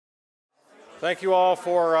Thank you all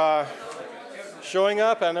for showing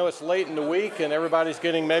up. I know it's late in the week and everybody's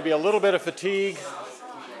getting maybe a little bit of fatigue,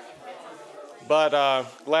 but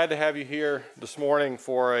glad to have you here this morning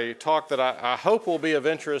for a talk that I hope will be of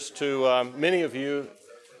interest to many of you,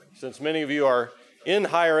 since many of you are in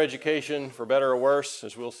higher education, for better or worse,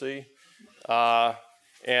 as we'll see. So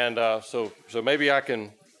maybe I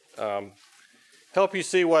can help you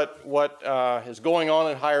see what is going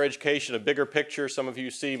on in higher education, a bigger picture. Some of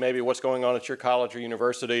you see maybe what's going on at your college or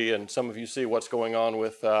university, and some of you see what's going on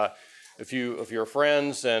with a few of your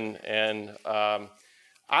friends. And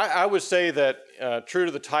I would say that, true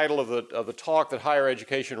to the title of the talk, that higher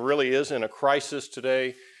education really is in a crisis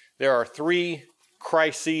today. There are three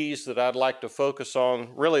crises that I'd like to focus on.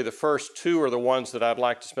 Really, the first two are the ones that I'd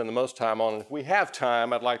like to spend the most time on. And if we have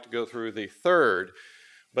time, I'd like to go through the third.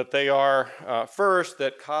 But they are, first,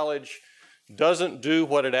 that college doesn't do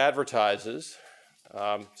what it advertises.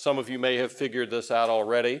 Some of you may have figured this out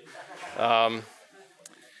already. And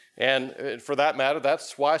for that matter,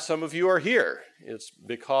 that's why some of you are here. It's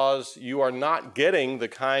because you are not getting the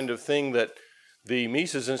kind of thing that the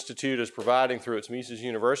Mises Institute is providing through its Mises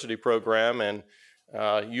University program, and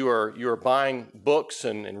you are buying books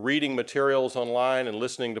and reading materials online and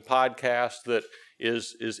listening to podcasts that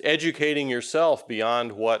is educating yourself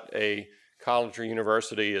beyond what a college or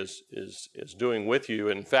university is doing with you.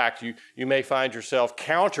 In fact, you may find yourself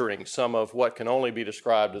countering some of what can only be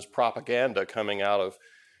described as propaganda coming out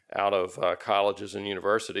of colleges and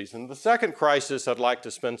universities. And the second crisis I'd like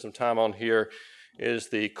to spend some time on here is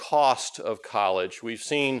the cost of college. We've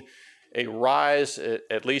seen a rise,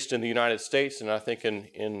 at least in the United States, and I think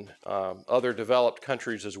in other developed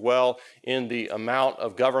countries as well, in the amount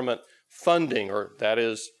of government funding, or that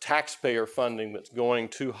is taxpayer funding, that's going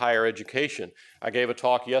to higher education. I gave a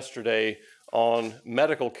talk yesterday on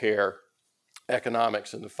medical care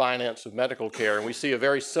economics and the finance of medical care, and we see a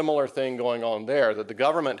very similar thing going on there, that the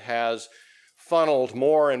government has funneled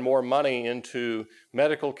more and more money into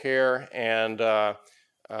medical care, and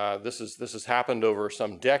this has happened over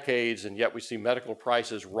some decades, and yet we see medical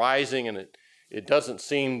prices rising, and it doesn't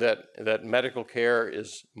seem that medical care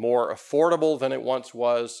is more affordable than it once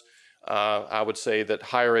was. I would say that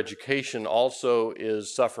higher education also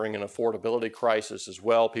is suffering an affordability crisis as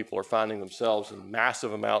well. People are finding themselves in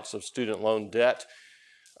massive amounts of student loan debt.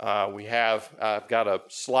 I've got a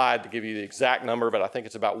slide to give you the exact number, but I think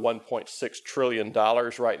it's about $1.6 trillion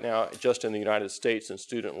right now just in the United States in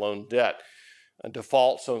student loan debt.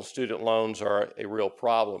 Defaults on student loans are a real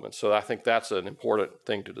problem, and so I think that's an important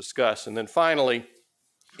thing to discuss. And then finally,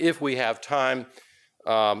 if we have time,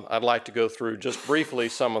 I'd like to go through just briefly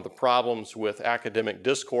some of the problems with academic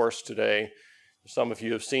discourse today. Some of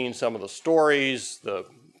you have seen some of the stories, the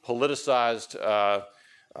politicized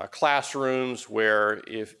classrooms where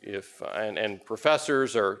and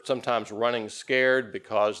professors are sometimes running scared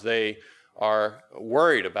because they are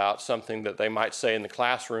worried about something that they might say in the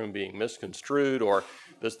classroom being misconstrued, or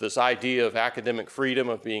this idea of academic freedom,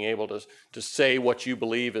 of being able to say what you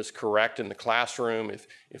believe is correct in the classroom.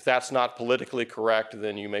 If that's not politically correct,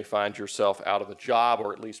 then you may find yourself out of a job,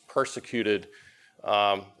 or at least persecuted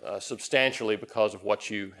substantially because of what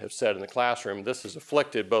you have said in the classroom. This has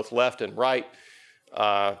afflicted both left and right.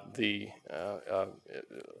 The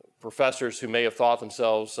professors who may have thought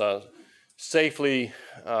themselves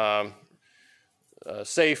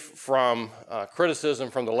safe from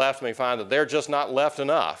criticism from the left may find that they're just not left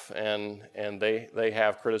enough, and they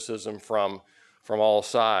have criticism from all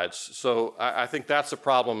sides. So I think that's a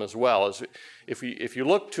problem as well. Is if you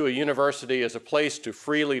look to a university as a place to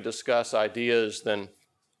freely discuss ideas, then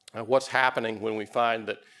what's happening when we find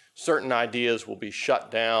that certain ideas will be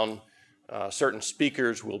shut down, certain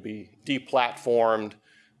speakers will be deplatformed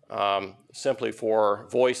simply for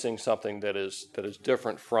voicing something that is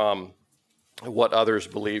different from what others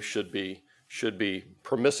believe should be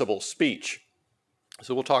permissible speech.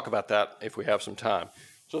 So we'll talk about that if we have some time.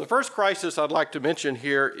 So the first crisis I'd like to mention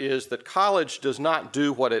here is that college does not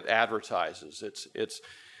do what it advertises.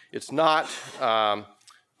 It's not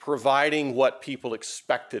providing what people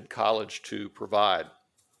expected college to provide.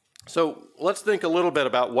 So let's think a little bit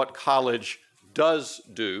about what college does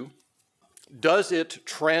do. Does it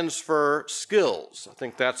transfer skills? I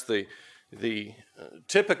think that's the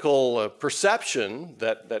typical perception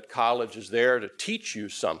that college is there to teach you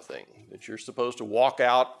something, that you're supposed to walk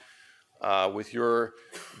out with your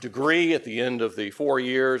degree at the end of the 4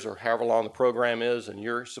 years or however long the program is, and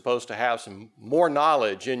you're supposed to have some more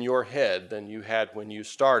knowledge in your head than you had when you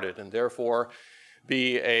started, and therefore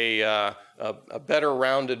be a better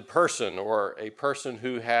rounded person, or a person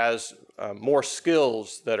who has more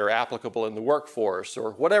skills that are applicable in the workforce,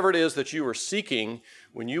 or whatever it is that you were seeking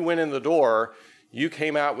when you went in the door. You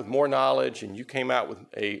came out with more knowledge, and you came out with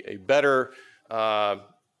a better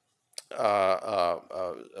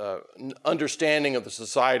understanding of the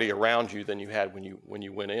society around you than you had when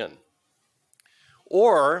you went in.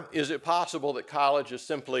 Or is it possible that college is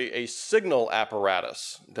simply a signal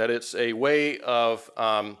apparatus, that it's a way of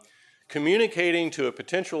communicating to a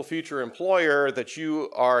potential future employer that you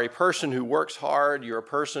are a person who works hard, you're a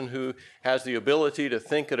person who has the ability to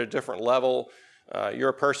think at a different level, you're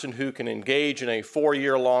a person who can engage in a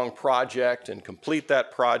 4-year-long project and complete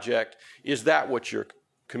that project? Is that what you're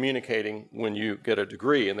communicating when you get a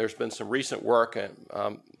degree? And there's been some recent work,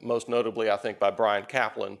 most notably I think by Brian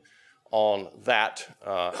Kaplan, on that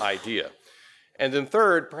idea. And then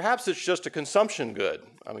third, perhaps it's just a consumption good.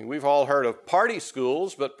 I mean, we've all heard of party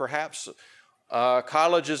schools, but perhaps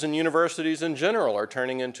colleges and universities in general are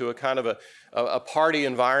turning into a kind of a party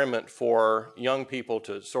environment for young people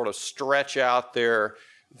to sort of stretch out their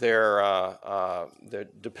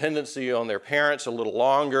dependency on their parents a little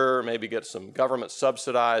longer, maybe get some government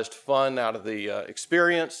subsidized fun out of the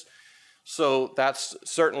experience. So that's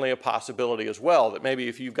certainly a possibility as well, that maybe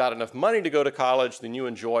if you've got enough money to go to college, then you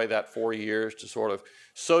enjoy that 4 years to sort of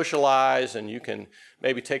socialize, and you can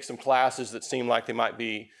maybe take some classes that seem like they might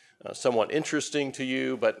be somewhat interesting to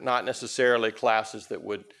you, but not necessarily classes that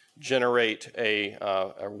would generate a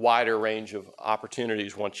wider range of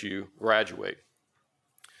opportunities once you graduate.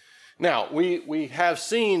 Now, we have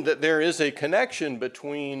seen that there is a connection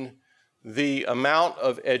between the amount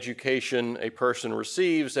of education a person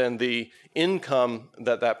receives and the income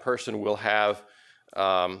that that person will have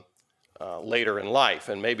later in life.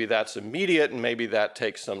 And maybe that's immediate, and maybe that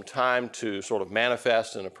takes some time to sort of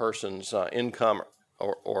manifest in a person's income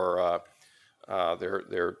or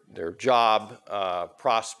their job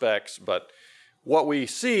prospects. But what we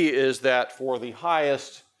see is that for the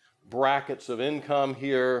highest brackets of income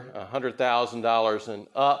here, $100,000 and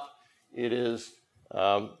up, it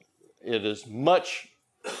is much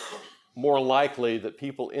more likely that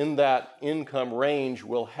people in that income range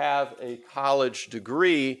will have a college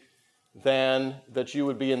degree than that you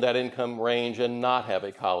would be in that income range and not have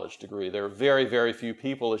a college degree. There are very, very few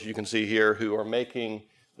people, as you can see here, who are making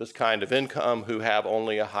this kind of income who have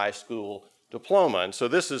only a high school diploma. And so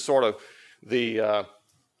this is sort of the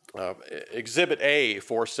exhibit A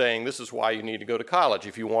for saying this is why you need to go to college.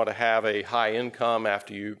 If you want to have a high income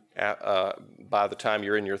after you, by the time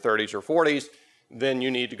you're in your 30s or 40s, then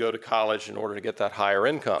you need to go to college in order to get that higher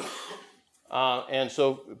income. And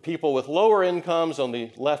so people with lower incomes on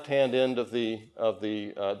the left-hand end of the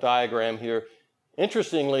diagram here,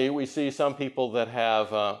 interestingly, we see some people that have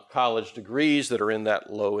college degrees that are in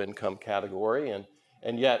that low-income category,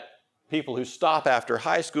 and yet people who stop after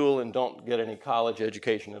high school and don't get any college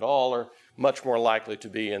education at all are much more likely to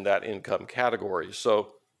be in that income category.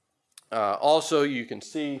 So also you can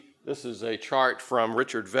see this is a chart from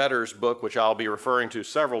Richard Vedder's book, which I'll be referring to at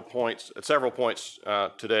several points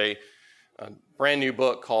today. A brand new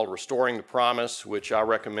book called Restoring the Promise, which I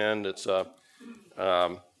recommend. It's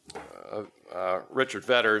Richard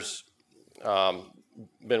Vedder's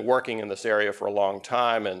been working in this area for a long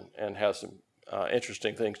time and has some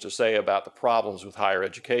interesting things to say about the problems with higher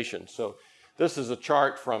education. So this is a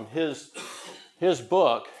chart from his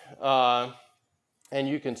book, and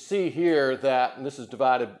you can see here that, and this is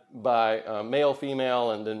divided by male,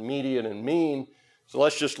 female, and then median and mean. So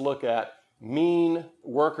let's just look at mean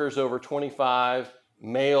workers over 25,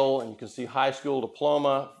 male, and you can see high school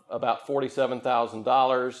diploma, about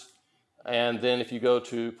 $47,000. And then if you go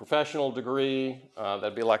to professional degree,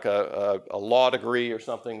 that'd be like a law degree or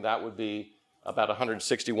something, that would be about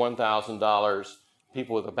 $161,000.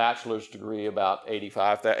 People with a bachelor's degree, about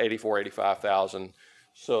 $85,000.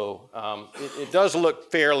 So it does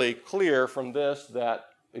look fairly clear from this that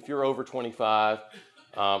if you're over 25,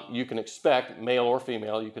 you can expect, male or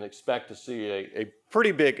female, you can expect to see a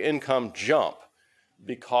pretty big income jump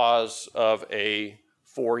because of a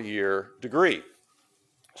 4-year degree.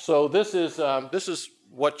 So this is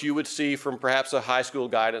what you would see from perhaps a high school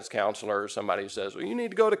guidance counselor or somebody who says, well, you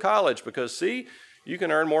need to go to college because, see, you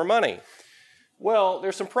can earn more money. Well,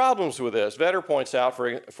 there's some problems with this. Vedder points out,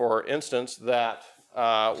 for instance, that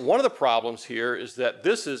one of the problems here is that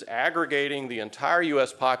this is aggregating the entire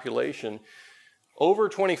U.S. population. Over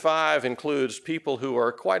 25 includes people who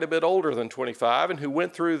are quite a bit older than 25 and who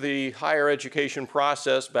went through the higher education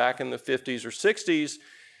process back in the 50s or 60s.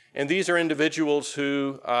 And these are individuals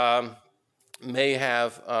who may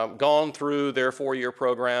have gone through their 4-year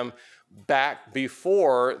program, back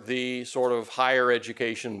before the sort of higher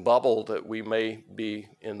education bubble that we may be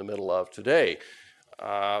in the middle of today.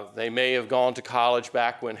 They may have gone to college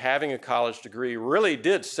back when having a college degree really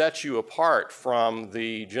did set you apart from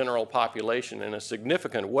the general population in a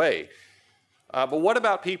significant way. But what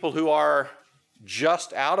about people who are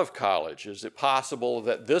just out of college? Is it possible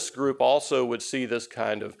that this group also would see this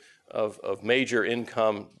kind of major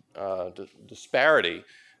income disparity,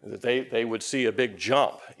 that they would see a big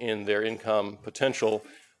jump in their income potential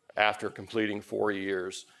after completing 4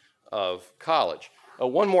 years of college?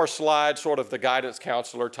 One more slide, sort of the guidance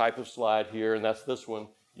counselor type of slide here, and that's this one.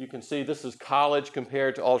 You can see this is college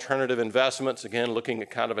compared to alternative investments. Again, looking at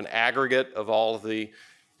kind of an aggregate of all of the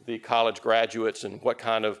college graduates and what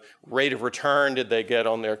kind of rate of return did they get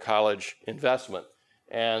on their college investment.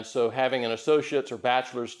 And so having an associate's or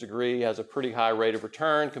bachelor's degree has a pretty high rate of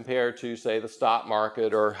return compared to, say, the stock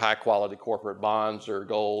market or high quality corporate bonds or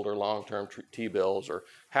gold or long-term T-bills or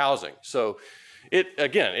housing. So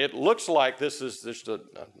it looks like this is just a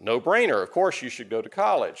no-brainer. Of course you should go to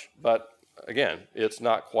college, but again, it's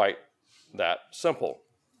not quite that simple.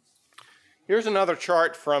 Here's another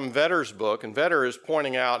chart from Vetter's book, and Vetter is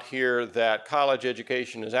pointing out here that college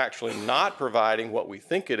education is actually not providing what we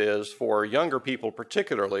think it is for younger people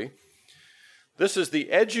particularly. This is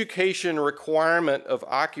the education requirement of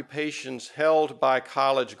occupations held by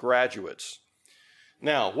college graduates.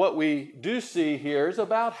 Now, what we do see here is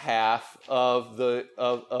about half of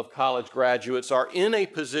college graduates are in a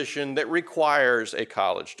position that requires a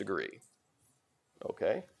college degree.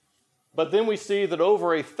 Okay? But then we see that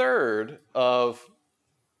over a third of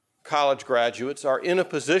college graduates are in a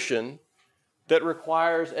position that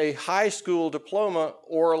requires a high school diploma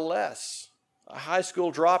or less. A high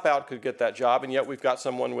school dropout could get that job, and yet we've got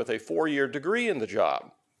someone with a 4-year degree in the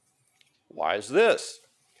job. Why is this?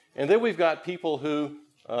 And then we've got people who,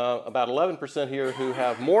 about 11% here, who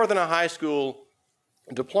have more than a high school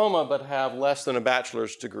diploma but have less than a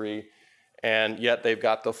bachelor's degree, and yet they've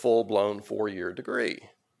got the full-blown 4-year degree.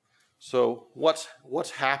 So what's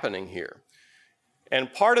happening here?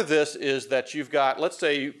 And part of this is that you've got, let's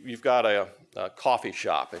say you've got a coffee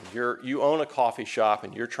shop, and you own a coffee shop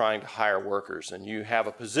and you're trying to hire workers, and you have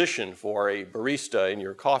a position for a barista in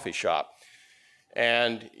your coffee shop,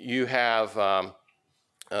 and you have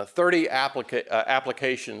 30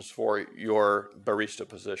 applications for your barista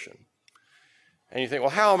position. And you think, well,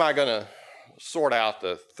 how am I going to sort out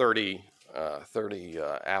the 30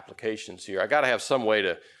 applications here? I got to have some way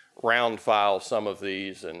to round file some of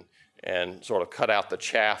these and sort of cut out the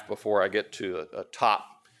chaff before I get to a top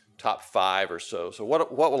 5 or so. So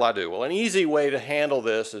what will I do? Well, an easy way to handle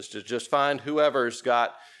this is to just find whoever's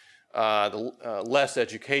got less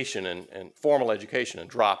education and formal education and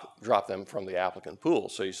drop them from the applicant pool.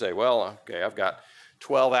 So you say, well, okay, I've got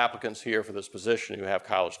 12 applicants here for this position who have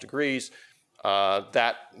college degrees.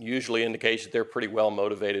 That usually indicates that they're pretty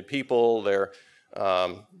well-motivated people.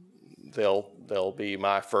 They'll be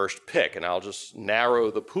my first pick, and I'll just narrow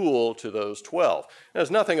the pool to those 12.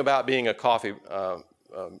 There's nothing about being a coffee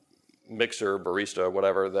mixer, barista,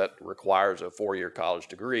 whatever, that requires a 4-year college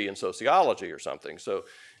degree in sociology or something. So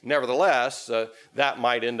nevertheless, that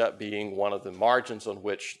might end up being one of the margins on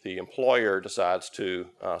which the employer decides to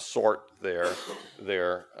sort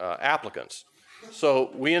their applicants. So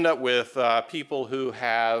we end up with people who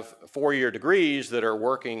have 4-year degrees that are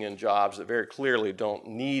working in jobs that very clearly don't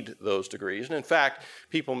need those degrees. And in fact,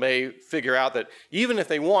 people may figure out that even if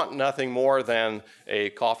they want nothing more than a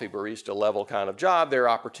coffee barista level kind of job, their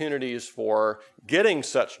opportunities for getting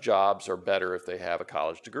such jobs are better if they have a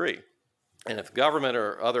college degree. And if government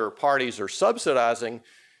or other parties are subsidizing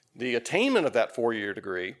the attainment of that 4-year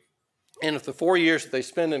degree, and if the 4 years that they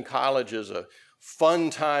spend in college is a fun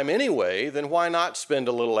time anyway, then why not spend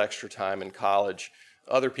a little extra time in college?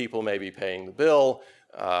 Other people may be paying the bill.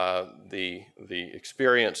 The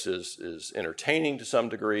experience is entertaining to some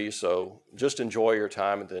degree, so just enjoy your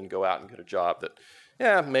time and then go out and get a job that,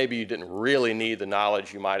 yeah, maybe you didn't really need the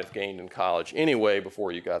knowledge you might have gained in college anyway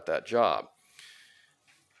before you got that job.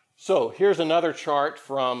 So here's another chart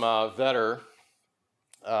from Vetter.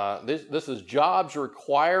 This is jobs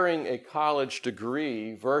requiring a college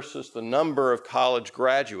degree versus the number of college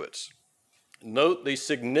graduates. Note the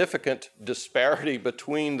significant disparity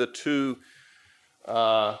between the two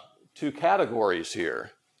categories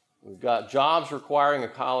here. We've got jobs requiring a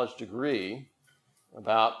college degree,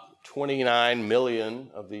 about 29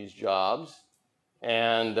 million of these jobs,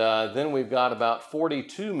 and then we've got about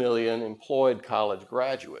 42 million employed college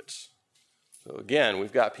graduates. So again,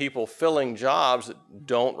 we've got people filling jobs that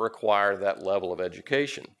don't require that level of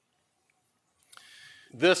education.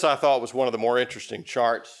 This, I thought, was one of the more interesting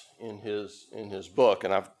charts in his book,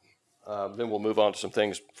 and then we'll move on to some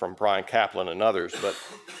things from Brian Kaplan and others. But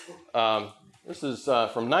this is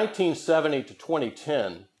from 1970 to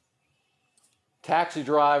 2010. Taxi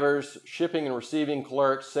drivers, shipping and receiving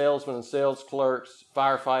clerks, salesmen and sales clerks,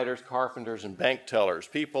 firefighters, carpenters, and bank tellers,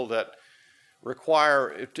 people that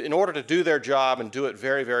require, in order to do their job and do it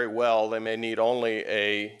very, very well, they may need only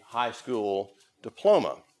a high school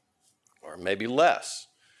diploma, or maybe less.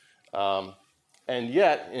 And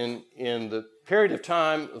yet, in the period of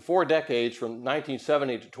time, 4 decades, from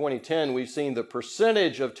 1970 to 2010, we've seen the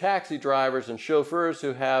percentage of taxi drivers and chauffeurs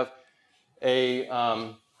who have a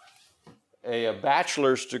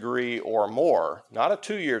bachelor's degree or more, not a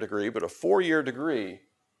 2-year degree, but a 4-year degree,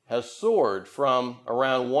 has soared from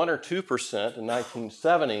around 1 or 2% in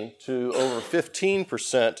 1970 to over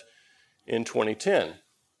 15% in 2010.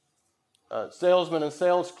 Salesmen and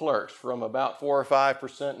sales clerks from about 4 or 5%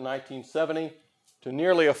 in 1970 to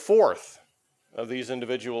nearly a fourth of these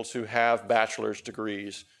individuals who have bachelor's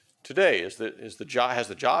degrees today. Has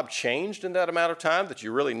the job changed in that amount of time that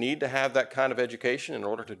you really need to have that kind of education in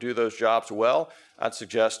order to do those jobs well? I'd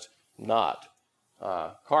suggest not.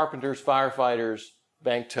 Carpenters, firefighters,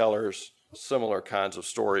 bank tellers, similar kinds of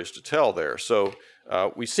stories to tell there. So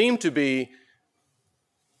we seem to be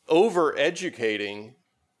over-educating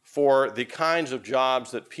for the kinds of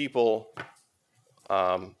jobs that people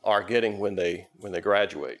are getting when they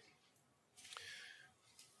graduate.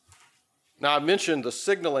 Now, I mentioned the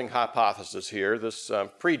signaling hypothesis here. This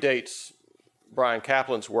predates Brian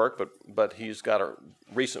Kaplan's work, but he's got a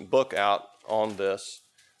recent book out on this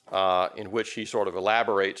in which he sort of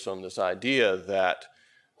elaborates on this idea that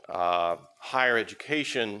higher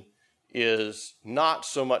education is not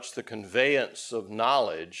so much the conveyance of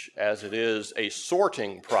knowledge as it is a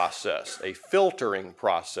sorting process, a filtering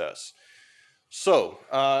process. So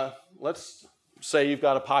let's say you've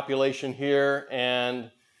got a population here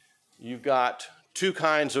and you've got 2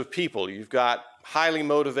 kinds of people. You've got highly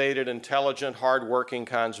motivated, intelligent, hardworking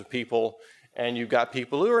kinds of people, and you've got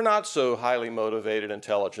people who are not so highly motivated,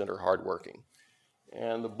 intelligent, or hardworking.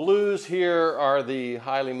 And the blues here are the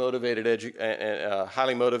highly motivated,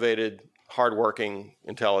 hardworking,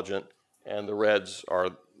 intelligent, and the reds are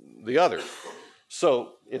the others.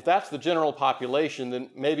 So if that's the general population, then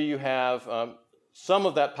maybe you have some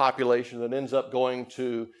of that population that ends up going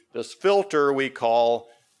to this filter we call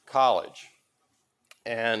college.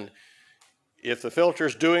 And if the filter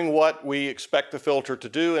is doing what we expect the filter to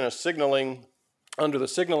do in a signaling, under the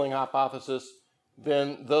signaling hypothesis,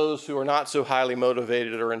 then those who are not so highly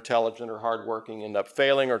motivated or intelligent or hardworking end up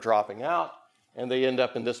failing or dropping out, and they end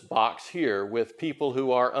up in this box here with people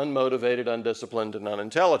who are unmotivated, undisciplined, and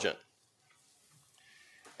unintelligent.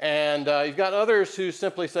 And you've got others who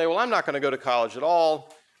simply say, well, I'm not going to go to college at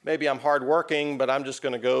all. Maybe I'm hardworking, but I'm just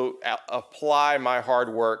going to go apply my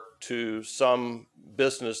hard work to some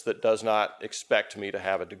business that does not expect me to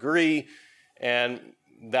have a degree. And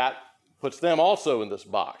that puts them also in this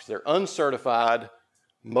box. They're uncertified,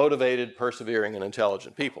 motivated, persevering, and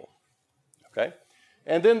intelligent people. Okay?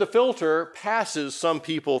 And then the filter passes some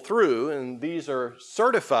people through, and these are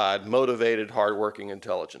certified, motivated, hardworking,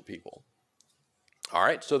 intelligent people. All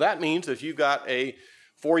right, so that means if you've got a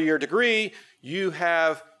 4-year degree, you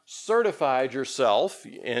have certified yourself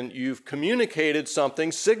and you've communicated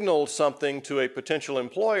something, signaled something to a potential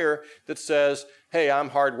employer that says, hey, I'm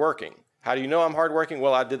hardworking. How do you know I'm hardworking?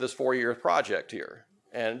 Well, I did this 4-year project here.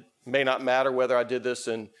 And it may not matter whether I did this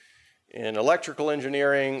in electrical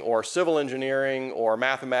engineering or civil engineering or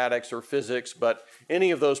mathematics or physics, but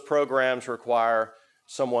any of those programs require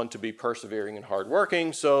someone to be persevering and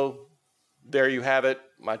hardworking. So there you have it.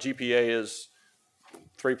 My GPA is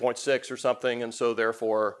 3.6 or something, and so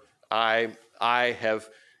therefore I have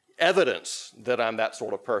evidence that I'm that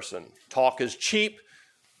sort of person. Talk is cheap,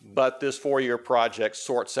 but this 4-year project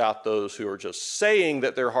sorts out those who are just saying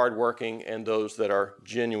that they're hardworking and those that are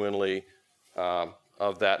genuinely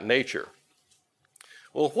of that nature.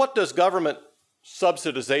 Well, what does government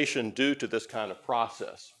subsidization do to this kind of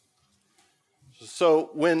process? So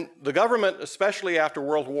when the government, especially after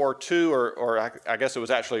World War II, or I guess it was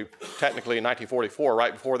actually technically in 1944,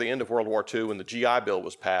 right before the end of World War II when the GI Bill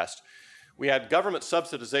was passed, we had government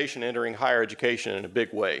subsidization entering higher education in a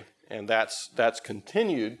big way, and that's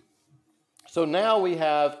continued. So now we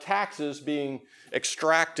have taxes being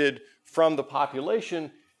extracted from the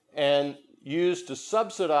population and used to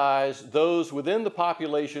subsidize those within the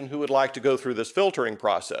population who would like to go through this filtering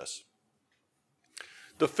process.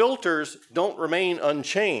 The filters don't remain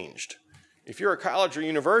unchanged. If you're a college or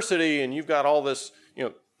university and you've got all this,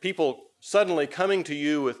 people suddenly coming to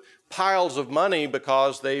you with piles of money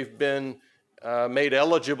because they've been made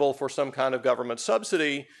eligible for some kind of government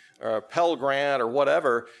subsidy or a Pell Grant or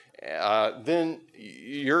whatever, then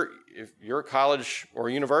if you're a college or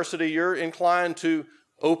university, you're inclined to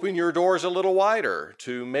open your doors a little wider,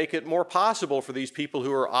 to make it more possible for these people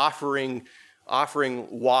who are offering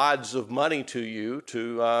wads of money to you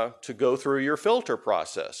to go through your filter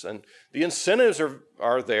process. And the incentives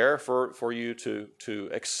are there for you to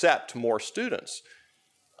accept more students.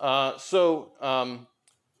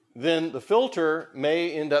 Then the filter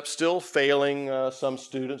may end up still failing some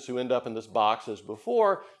students who end up in this box as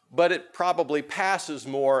before, but it probably passes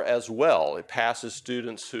more as well. It passes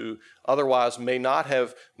students who otherwise may not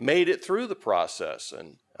have made it through the process.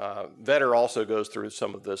 And Vetter also goes through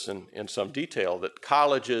some of this in some detail, that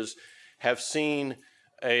colleges have seen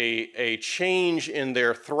a change in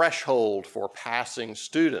their threshold for passing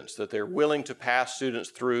students, that they're willing to pass students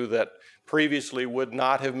through that previously would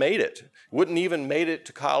not have made it, wouldn't even made it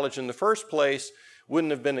to college in the first place,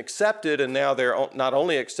 wouldn't have been accepted, and now they're not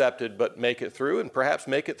only accepted but make it through, and perhaps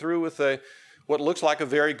make it through with what looks like a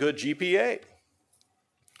very good GPA.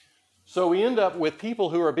 So we end up with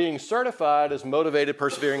people who are being certified as motivated,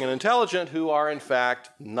 persevering, and intelligent who are in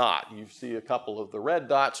fact not. You see a couple of the red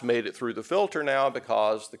dots made it through the filter now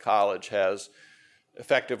because the college has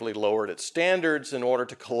effectively lowered its standards in order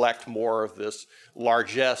to collect more of this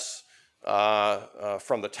largesse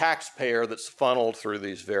from the taxpayer that's funneled through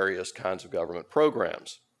these various kinds of government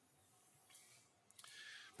programs.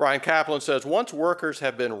 Brian Kaplan says, once workers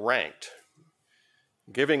have been ranked,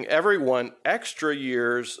 giving everyone extra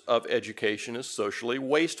years of education is socially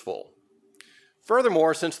wasteful.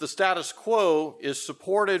 Furthermore, since the status quo is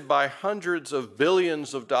supported by hundreds of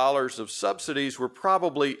billions of dollars of subsidies, we're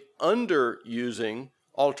probably underusing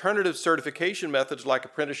alternative certification methods like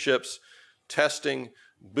apprenticeships, testing,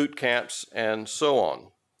 boot camps, and so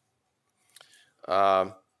on.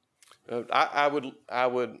 I would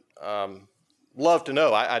love to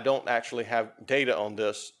know, I don't actually have data on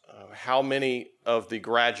this, how many of the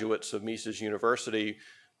graduates of Mises University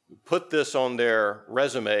put this on their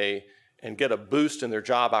resume and get a boost in their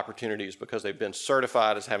job opportunities because they've been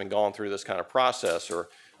certified as having gone through this kind of process, or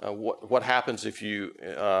what happens if you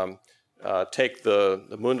take the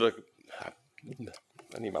Mundlik,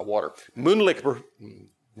 I need my water,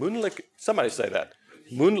 Mundlik, somebody say that.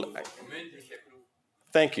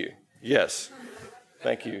 Thank you, yes.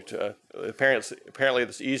 Thank you. Apparently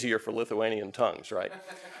it's easier for Lithuanian tongues, right?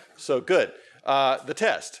 So good. The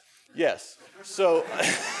test, yes. So,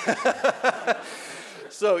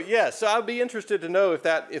 so I'd be interested to know if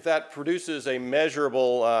that produces a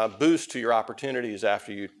measurable boost to your opportunities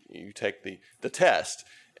after you take the test,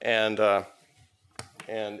 and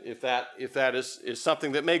if that is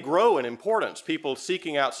something that may grow in importance, people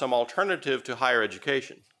seeking out some alternative to higher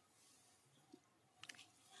education.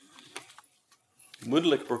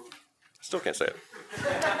 Still can't say it.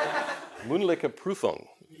 Mündliche Prüfung.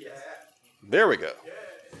 Yeah. There we go. Yeah.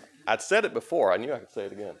 I'd said it before. I knew I could say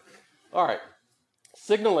it again. All right.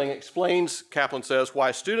 Signaling explains, Kaplan says,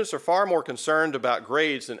 why students are far more concerned about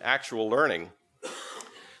grades than actual learning.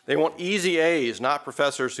 They want easy A's, not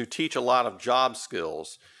professors who teach a lot of job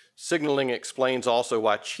skills. Signaling explains also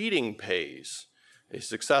why cheating pays. A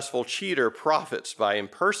successful cheater profits by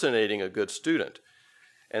impersonating a good student.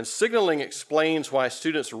 And signaling explains why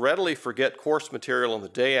students readily forget course material on the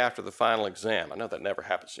day after the final exam. I know that never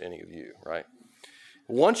happens to any of you, right?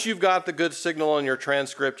 Once you've got the good signal on your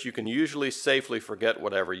transcript, you can usually safely forget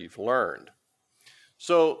whatever you've learned.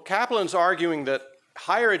 So Kaplan's arguing that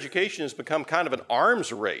higher education has become kind of an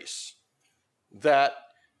arms race, that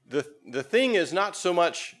the thing is not so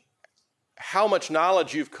much how much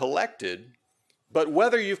knowledge you've collected, but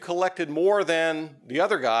whether you've collected more than the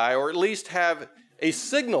other guy, or at least have a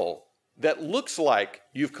signal that looks like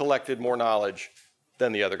you've collected more knowledge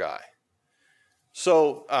than the other guy.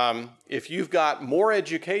 So if you've got more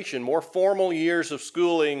education, more formal years of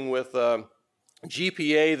schooling with a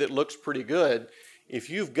GPA that looks pretty good, if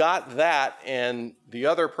you've got that and the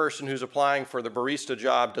other person who's applying for the barista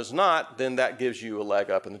job does not, then that gives you a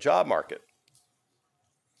leg up in the job market.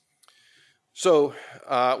 So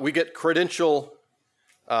we get credential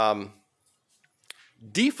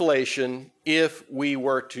deflation if we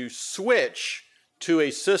were to switch to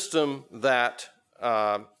a system that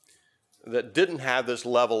didn't have this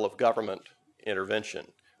level of government intervention.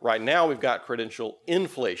 Right now we've got credential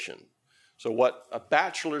inflation. So what a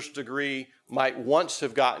bachelor's degree might once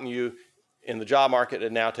have gotten you in the job market,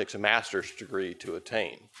 it now takes a master's degree to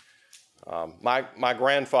attain. My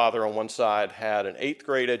grandfather on one side had an 8th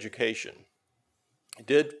grade education. He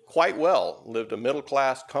did quite well, lived a middle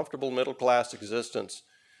class, comfortable middle class existence,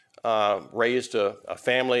 raised a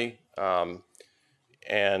family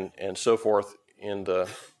and so forth in the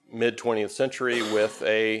mid-20th century with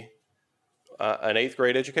an 8th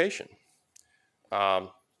grade education.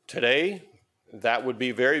 Today, that would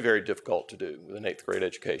be very, very difficult to do with an 8th grade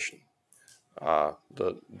education.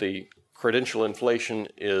 The credential inflation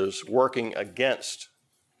is working against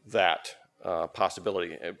that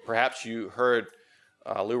possibility. Perhaps you heard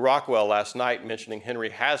Lou Rockwell last night mentioning Henry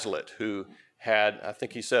Hazlitt, who had, I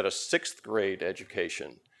think he said, a 6th grade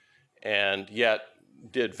education, and yet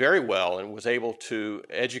did very well and was able to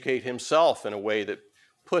educate himself in a way that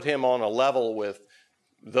put him on a level with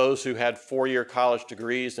those who had 4-year college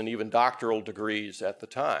degrees and even doctoral degrees at the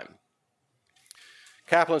time.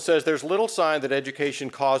 Kaplan says, there's little sign that education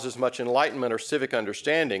causes much enlightenment or civic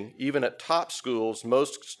understanding. Even at top schools,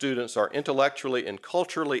 most students are intellectually and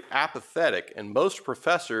culturally apathetic, and most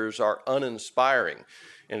professors are uninspiring.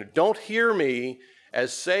 And don't hear me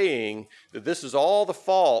as saying that this is all the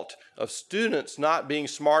fault of students not being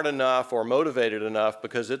smart enough or motivated enough,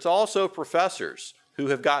 because it's also professors who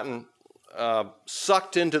have gotten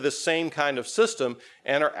sucked into this same kind of system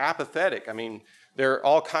and are apathetic. I mean, there are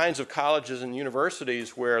all kinds of colleges and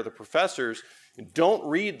universities where the professors don't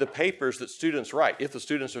read the papers that students write, if the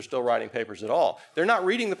students are still writing papers at all. They're not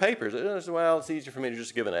reading the papers. Well, it's easier for me to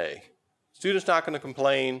just give an A. Student's not going to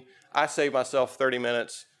complain. I save myself 30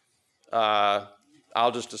 minutes.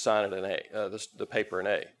 I'll just assign it an A, the paper an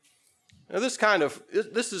A. Now,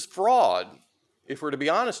 this is fraud. If we're to be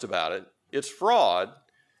honest about it, it's fraud.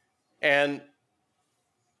 And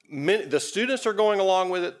the students are going along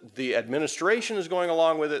with it, the administration is going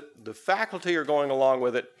along with it, the faculty are going along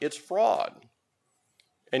with it. It's fraud.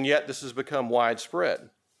 And yet this has become widespread.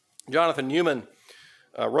 Jonathan Newman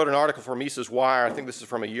wrote an article for Mises Wire, I think this is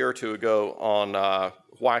from a year or two ago, on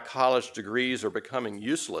why college degrees are becoming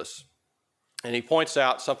useless. And he points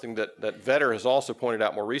out something that Vetter has also pointed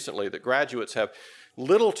out more recently, that graduates have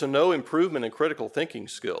little to no improvement in critical thinking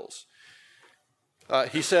skills.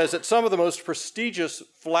 He says that some of the most prestigious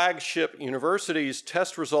flagship universities'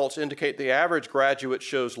 test results indicate the average graduate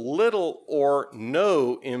shows little or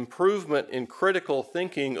no improvement in critical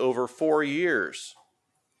thinking over 4 years.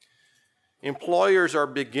 Employers are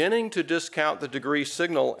beginning to discount the degree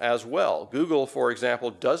signal as well. Google, for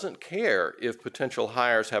example, doesn't care if potential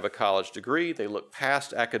hires have a college degree. They look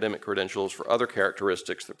past academic credentials for other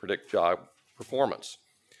characteristics that predict job performance.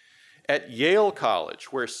 At Yale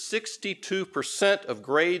College, where 62% of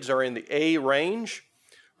grades are in the A range,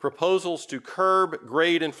 proposals to curb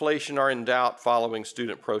grade inflation are in doubt following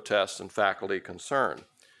student protests and faculty concern.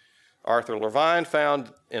 Arthur Levine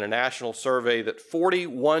found in a national survey that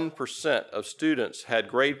 41% of students had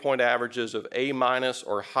grade point averages of A-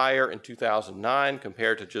 or higher in 2009,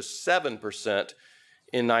 compared to just 7%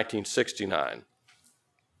 in 1969.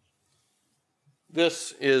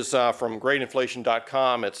 This is from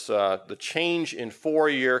gradeinflation.com. It's the change in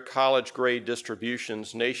 4-year college grade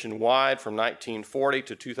distributions nationwide from 1940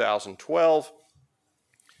 to 2012.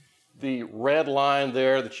 The red line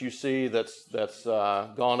there that you see that's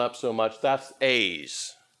gone up so much, that's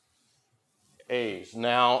A's. A's.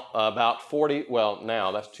 Now about 40, well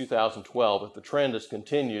now that's 2012. If the trend has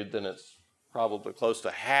continued, then it's probably close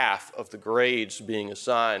to half of the grades being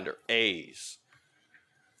assigned are A's.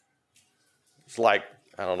 It's like,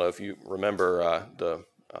 I don't know if you remember the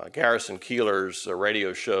Garrison Keillor's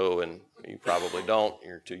radio show, and you probably don't,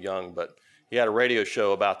 you're too young, but he had a radio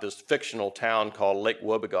show about this fictional town called Lake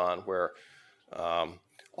Wobegon, where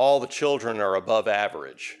all the children are above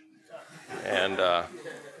average. And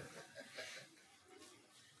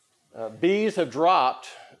B's have dropped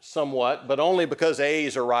somewhat, but only because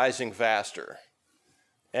A's are rising faster.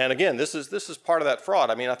 And again, this is part of that fraud.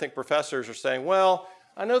 I mean, I think professors are saying, well,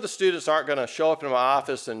 I know the students aren't going to show up in my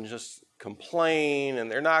office and just complain,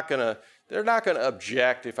 and they're not going to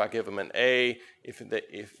object if I give them an A.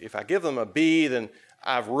 If I give them a B, then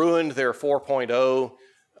I've ruined their 4.0.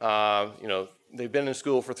 You know, they've been in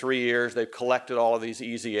school for 3 years. They've collected all of these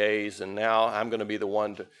easy A's, and now I'm going to be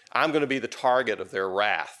the target of their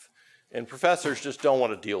wrath. And professors just don't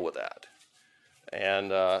want to deal with that.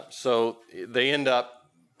 And so they end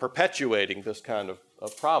up perpetuating this kind of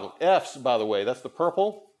problem. F's, by the way, that's the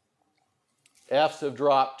purple. F's have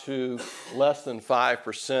dropped to less than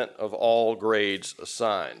 5% of all grades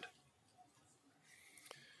assigned.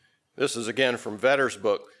 This is again from Vetter's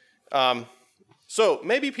book. So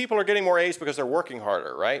maybe people are getting more A's because they're working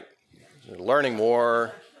harder, right? They're learning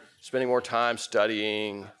more, spending more time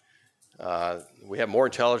studying. We have more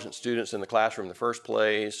intelligent students in the classroom in the first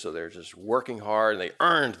place, so they're just working hard and they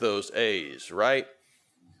earned those A's, right?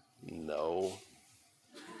 No.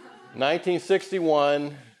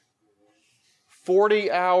 1961, 40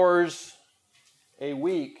 hours a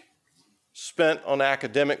week spent on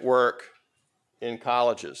academic work in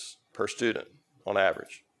colleges per student on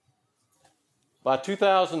average. By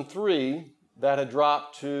 2003, that had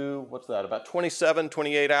dropped to, what's that, about 27,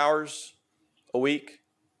 28 hours a week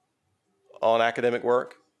on academic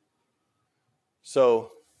work.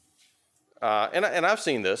 So, and I've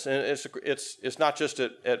seen this, and it's not just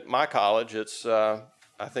at my college, I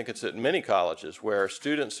think it's at many colleges where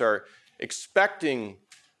students are expecting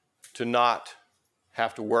to not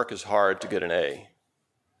have to work as hard to get an A.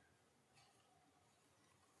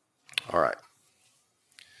 All right.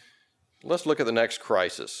 Let's look at the next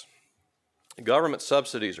crisis. Government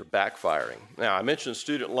subsidies are backfiring. Now, I mentioned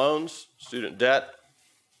student loans, student debt.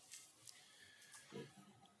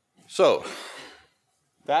 So,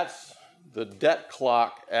 that's the debt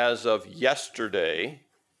clock as of yesterday.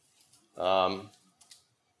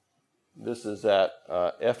 This is at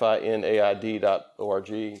finaid.org.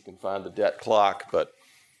 You can find the debt clock, but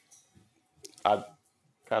I'd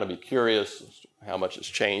kind of be curious as to how much it's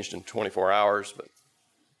changed in 24 hours. But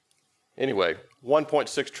anyway,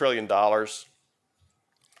 $1.6 trillion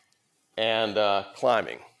and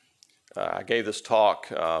climbing. I gave this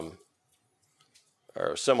talk, or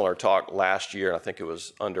a similar talk last year. I think it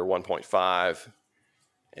was under 1.5.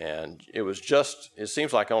 And it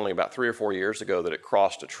seems like only about 3 or 4 years ago that it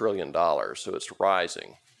crossed $1 trillion, so it's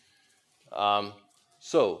rising.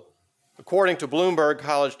 So, according to Bloomberg,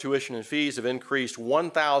 college tuition and fees have increased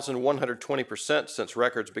 1,120% since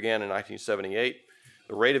records began in 1978.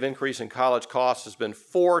 The rate of increase in college costs has been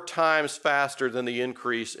 4 times faster than the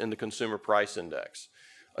increase in the Consumer Price Index.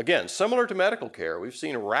 Again, similar to medical care, we've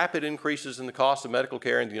seen rapid increases in the cost of medical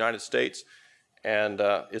care in the United States. And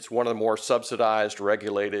it's one of the more subsidized,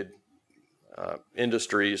 regulated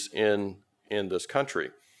industries in this country.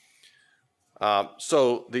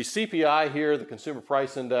 So the CPI here, the Consumer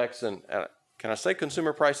Price Index, and can I say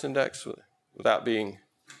Consumer Price Index without being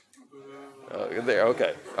there?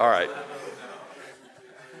 Okay, all right.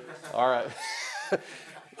 All right.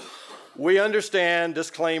 We understand,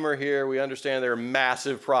 disclaimer here, we understand there are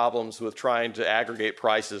massive problems with trying to aggregate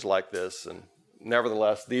prices like this. And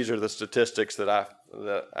nevertheless, these are the statistics that I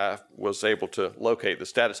was able to locate. The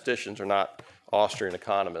statisticians are not Austrian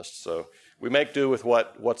economists, so we make do with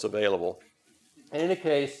what's available. In any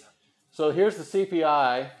case, so here's the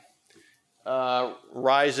CPI,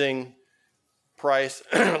 rising price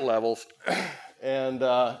levels, and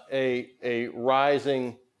a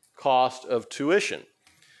rising cost of tuition.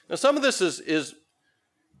 Now, some of this is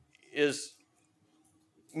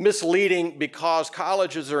misleading because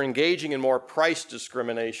colleges are engaging in more price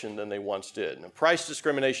discrimination than they once did. Now, price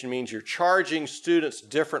discrimination means you're charging students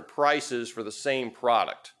different prices for the same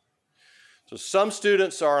product. So some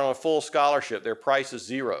students are on a full scholarship, their price is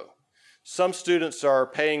 $0. Some students are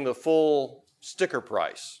paying the full sticker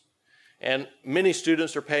price, and many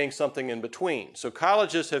students are paying something in between. So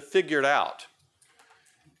colleges have figured out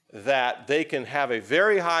that they can have a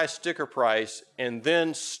very high sticker price and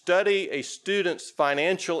then study a student's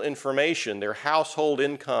financial information, their household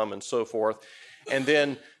income and so forth, and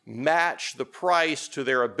then match the price to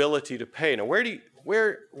their ability to pay. Now, where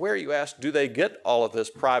you ask, do they get all of this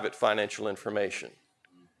private financial information?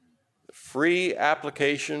 The free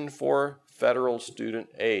application for federal student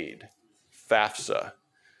aid, FAFSA,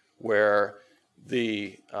 where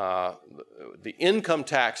the income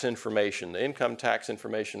tax information,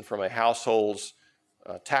 from a household's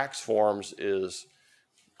tax forms is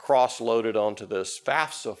cross-loaded onto this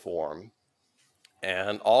FAFSA form,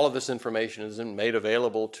 and all of this information is then made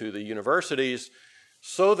available to the universities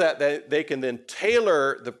so that they can then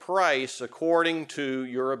tailor the price according to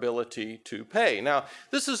your ability to pay. Now,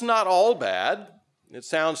 this is not all bad. It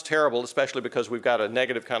sounds terrible, especially because we've got a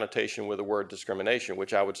negative connotation with the word discrimination,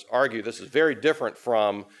 which I would argue this is very different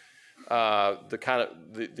from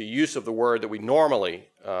the use of the word that we normally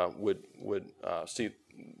would see,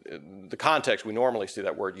 the context we normally see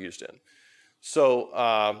that word used in.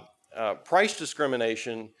 So price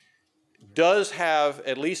discrimination does have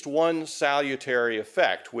at least one salutary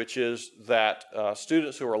effect, which is that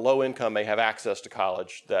students who are low income may have access to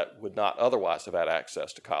college that would not otherwise have had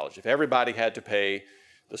access to college. If everybody had to pay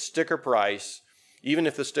the sticker price, even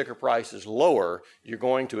if the sticker price is lower, you're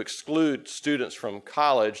going to exclude students from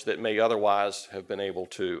college that may otherwise have been able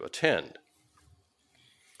to attend.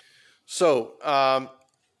 So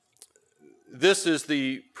this is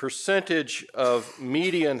the percentage of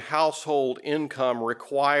median household income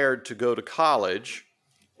required to go to college.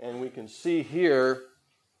 And we can see here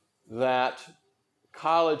that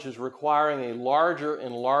college is requiring a larger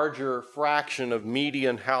and larger fraction of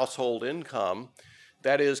median household income.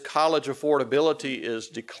 That is, college affordability is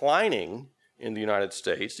declining in the United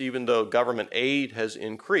States, even though government aid has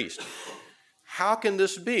increased. How can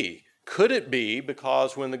this be? Could it be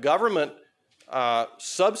because when the government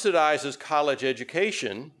subsidizes college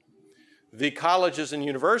education, the colleges and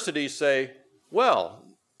universities say, well,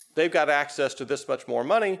 they've got access to this much more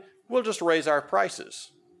money, we'll just raise our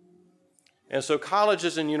prices. And so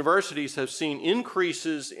colleges and universities have seen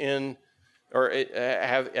increases in, or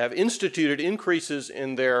have instituted increases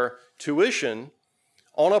in their tuition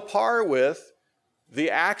on a par with the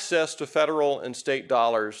access to federal and state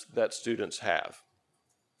dollars that students have.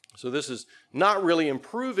 So this is not really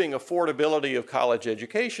improving affordability of college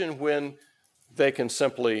education when they can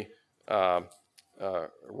simply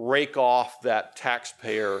rake off that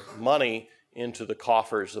taxpayer money into the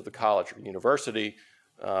coffers of the college or university.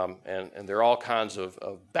 And there are all kinds of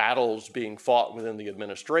battles being fought within the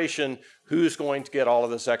administration. Who's going to get all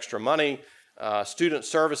of this extra money? Student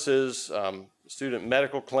services, student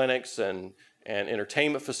medical clinics, and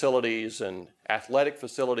entertainment facilities and athletic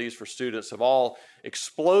facilities for students have all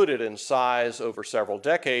exploded in size over several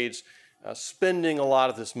decades. Spending a lot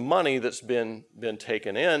of this money that's been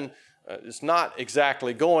taken in is not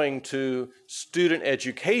exactly going to student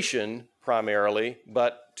education primarily,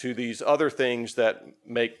 but to these other things that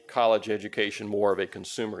make college education more of a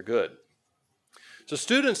consumer good. So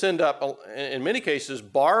students end up, in many cases,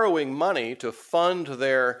 borrowing money to fund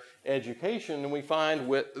their education, and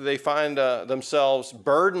they find themselves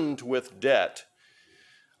burdened with debt.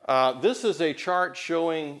 This is a chart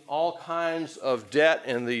showing all kinds of debt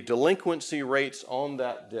and the delinquency rates on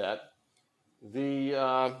that debt.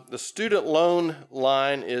 The student loan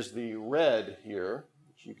line is the red here,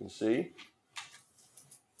 which you can see.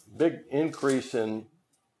 Big increase in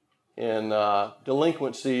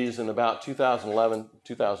delinquencies in about 2011,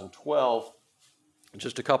 2012,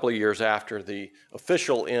 just a couple of years after the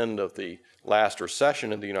official end of the last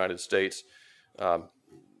recession in the United States,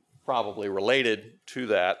 probably related to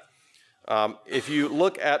that. If you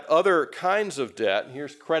look at other kinds of debt,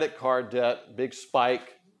 here's credit card debt, big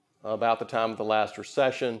spike about the time of the last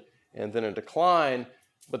recession, and then a decline.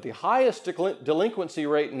 But the highest delinquency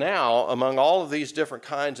rate now among all of these different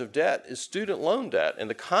kinds of debt is student loan debt. And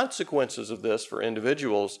the consequences of this for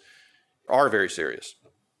individuals are very serious.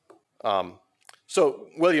 So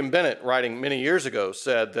William Bennett, writing many years ago,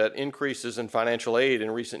 said that increases in financial aid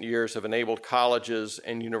in recent years have enabled colleges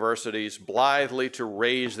and universities blithely to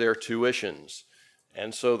raise their tuitions.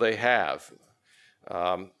 And so they have.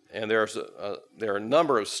 And there are a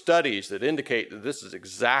number of studies that indicate that this is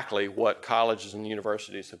exactly what colleges and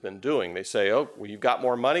universities have been doing. They say, oh, well, you've got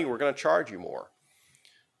more money, we're going to charge you more.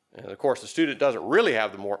 And of course, the student doesn't really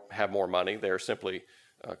have more money. They're simply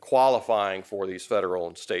qualifying for these federal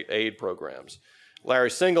and state aid programs. Larry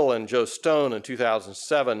Singal and Joe Stone in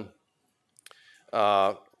 2007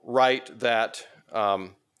 write that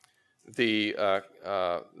the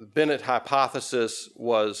Bennett hypothesis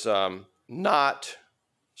was not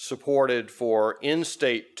supported for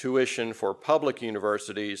in-state tuition for public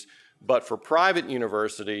universities, but for private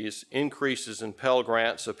universities, increases in Pell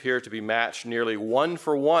Grants appear to be matched nearly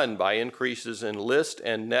 1-for-1 by increases in list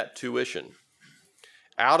and net tuition.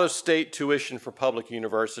 Out-of-state tuition for public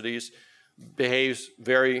universities behaves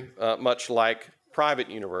very much like private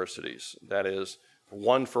universities. That is,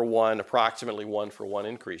 1-for-1, approximately 1-for-1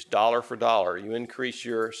 increase, dollar for dollar. You increase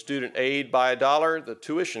your student aid by $1, the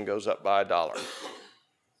tuition goes up by $1.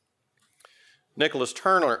 Nicholas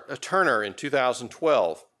Turner in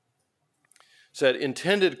 2012 said,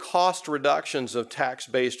 intended cost reductions of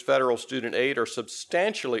tax-based federal student aid are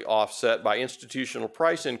substantially offset by institutional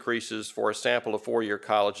price increases for a sample of four-year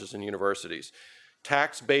colleges and universities.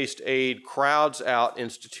 Tax-based aid crowds out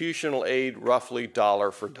institutional aid roughly dollar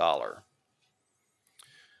for dollar.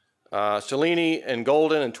 Cellini and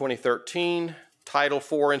Golden in 2013, Title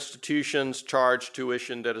IV institutions charge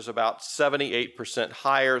tuition that is about 78%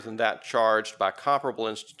 higher than that charged by comparable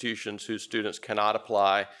institutions whose students cannot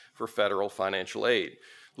apply for federal financial aid.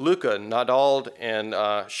 Luca, Nadald, and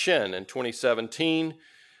Shin in 2017,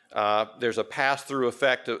 there's a pass-through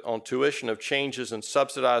effect on tuition of changes in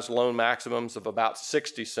subsidized loan maximums of about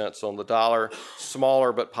 60 cents on the dollar,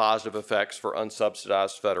 smaller but positive effects for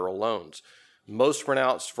unsubsidized federal loans. Most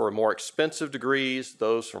pronounced for more expensive degrees,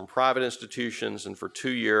 those from private institutions, and for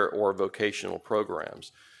two-year or vocational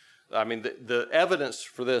programs. I mean, the evidence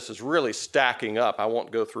for this is really stacking up. I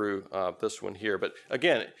won't go through this one here, but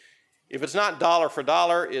again, if it's not dollar for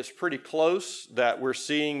dollar, it's pretty close that we're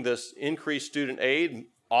seeing this increased student aid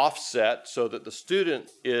offset so that the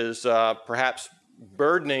student is perhaps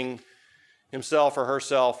burdening himself or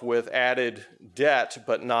herself with added debt,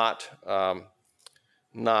 but not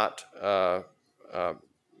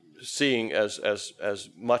seeing as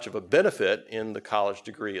much of a benefit in the college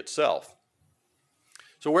degree itself.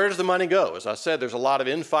 So where does the money go? As I said, there's a lot of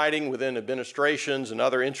infighting within administrations and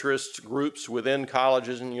other interest groups within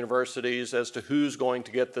colleges and universities as to who's going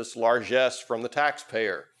to get this largesse from the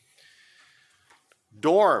taxpayer.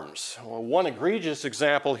 Dorms. Well, one egregious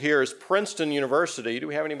example here is Princeton University. Do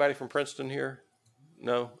we have anybody from Princeton here?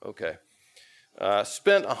 No? Okay.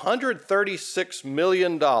 Spent $136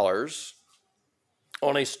 million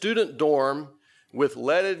on a student dorm with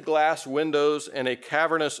leaded glass windows and a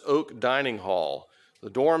cavernous oak dining hall. The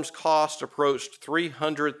dorm's cost approached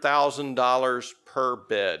 $300,000 per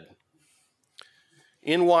bed.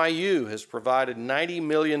 NYU has provided $90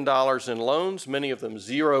 million in loans, many of them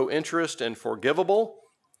zero interest and forgivable,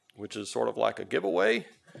 which is sort of like a giveaway,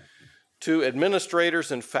 to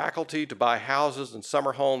administrators and faculty to buy houses and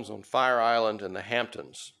summer homes on Fire Island and the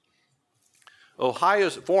Hamptons.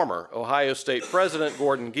 Former Ohio State President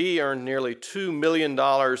Gordon Gee earned nearly $2 million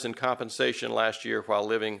in compensation last year while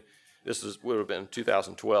living, would have been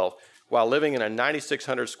 2012, while living in a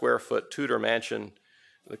 9,600 square foot Tudor mansion.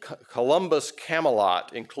 The Columbus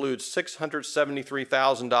Camelot includes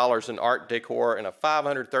 $673,000 in art decor and a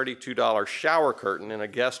 $532 shower curtain in a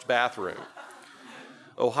guest bathroom.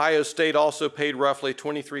 Ohio State also paid roughly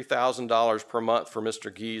 $23,000 per month for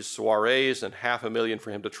Mr. Gee's soirees and $500,000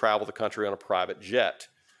 for him to travel the country on a private jet.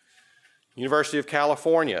 University of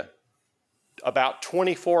California, about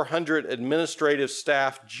 2,400 administrative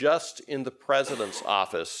staff just in the president's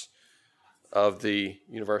office of the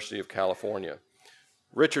University of California.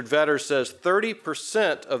 Richard Vedder says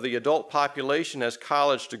 30% of the adult population has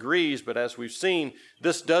college degrees, but as we've seen,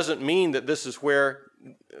 this doesn't mean that this is where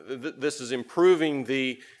this is improving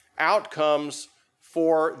the outcomes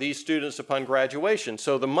for these students upon graduation.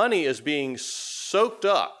 So the money is being soaked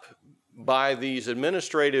up by these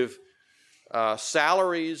administrative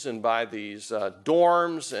salaries and by these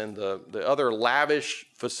dorms and the other lavish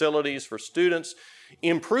facilities for students,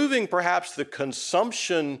 improving perhaps the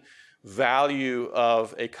consumption value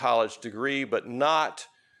of a college degree, but not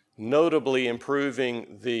notably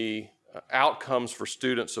improving the outcomes for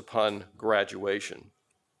students upon graduation.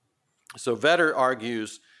 So Vedder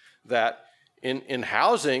argues that in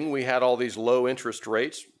housing, we had all these low interest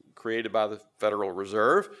rates created by the Federal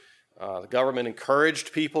Reserve. The government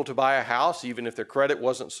encouraged people to buy a house even if their credit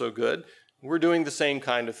wasn't so good. We're doing the same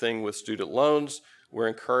kind of thing with student loans. We're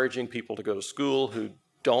encouraging people to go to school who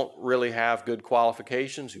don't really have good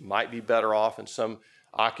qualifications, who might be better off in some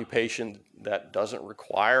occupation that doesn't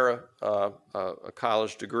require a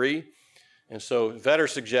college degree. And so Vedder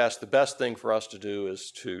suggests the best thing for us to do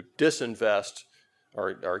is to disinvest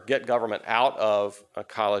or get government out of a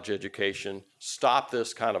college education, stop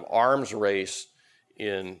this kind of arms race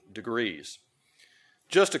in degrees.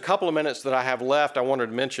 Just a couple of minutes that I have left, I wanted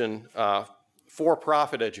to mention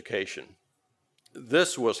for-profit education.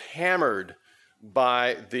 This was hammered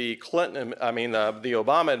by the the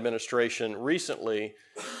Obama administration recently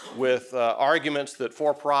with arguments that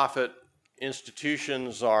for-profit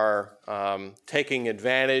institutions are taking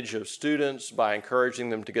advantage of students by encouraging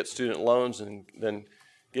them to get student loans and then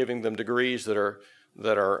giving them degrees that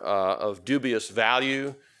are of dubious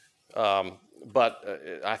value. But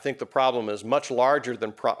I think the problem is much larger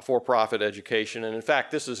than for-profit education. And in fact,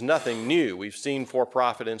 this is nothing new. We've seen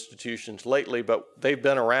for-profit institutions lately, but they've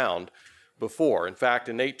been around before. In fact,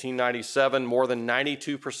 in 1897, more than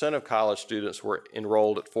 92% of college students were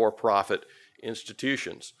enrolled at for-profit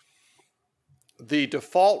institutions. The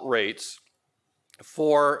default rates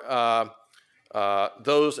for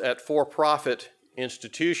those at for-profit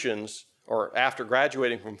institutions or after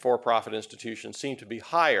graduating from for-profit institutions seem to be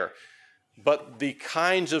higher. But the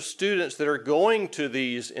kinds of students that are going to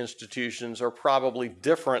these institutions are probably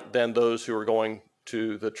different than those who are going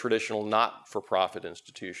to the traditional not-for-profit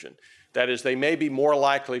institution. That is, they may be more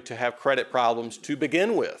likely to have credit problems to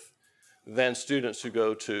begin with than students who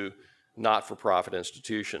go to not-for-profit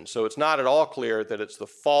institutions. So it's not at all clear that it's the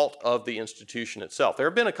fault of the institution itself. There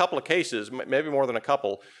have been a couple of cases, maybe more than a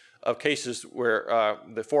couple, of cases where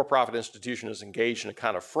the for-profit institution is engaged in a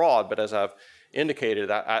kind of fraud, but as I've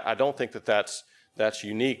indicated, I don't think that that's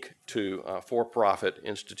unique to for-profit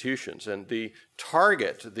institutions. And the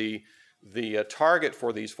target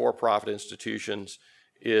for these for-profit institutions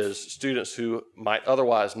is students who might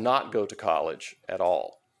otherwise not go to college at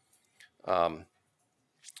all. As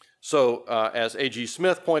A.G.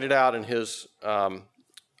 Smith pointed out in his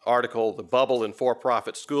article, The Bubble in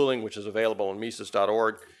For-Profit Schooling, which is available on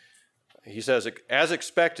Mises.org, he says, as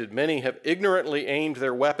expected, many have ignorantly aimed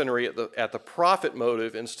their weaponry at the profit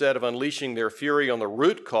motive instead of unleashing their fury on the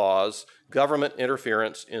root cause, government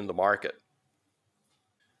interference in the market.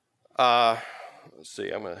 Let's see,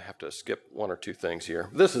 I'm going to have to skip one or two things here.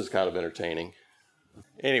 This is kind of entertaining.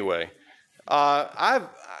 Anyway, I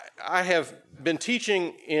have been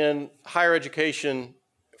teaching in higher education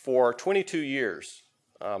for 22 years.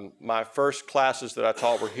 My first classes that I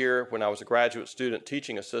taught were here when I was a graduate student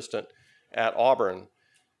teaching assistant at Auburn.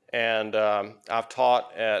 And I've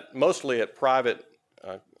taught mostly at private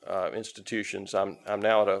institutions. I'm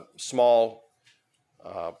now at a small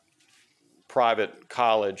private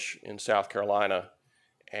college in South Carolina.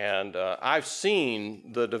 And I've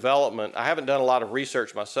seen the development. I haven't done a lot of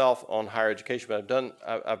research myself on higher education, but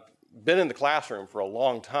I've been in the classroom for a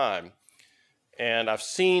long time. And I've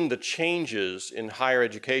seen the changes in higher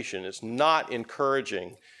education. It's not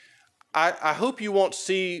encouraging. I hope you won't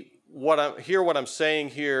hear what I'm saying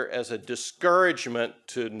here as a discouragement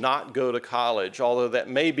to not go to college, although that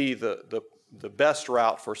may be the best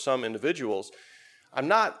route for some individuals. I'm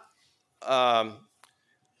not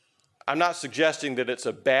suggesting that it's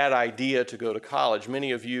a bad idea to go to college.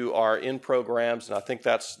 Many of you are in programs, and I think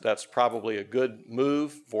that's probably a good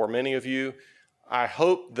move for many of you. I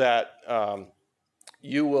hope that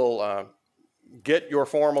you will get your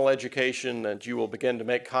formal education, that you will begin to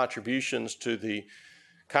make contributions to the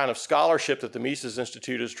kind of scholarship that the Mises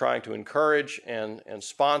Institute is trying to encourage and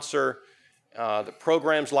sponsor. The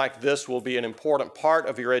programs like this will be an important part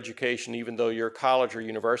of your education, even though your college or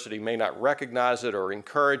university may not recognize it or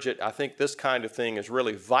encourage it. I think this kind of thing is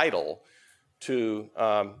really vital to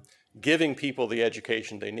giving people the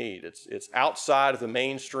education they need. It's outside of the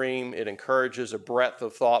mainstream. It encourages a breadth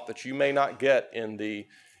of thought that you may not get in the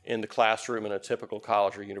classroom in a typical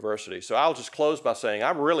college or university. So I'll just close by saying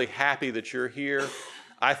I'm really happy that you're here.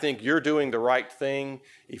 I think you're doing the right thing.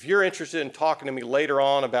 If you're interested in talking to me later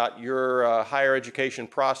on about your higher education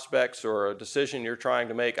prospects or a decision you're trying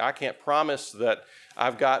to make, I can't promise that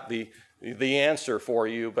I've got the answer for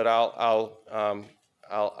you, but I'll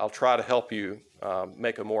try to help you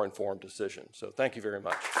make a more informed decision. So thank you very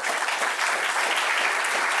much.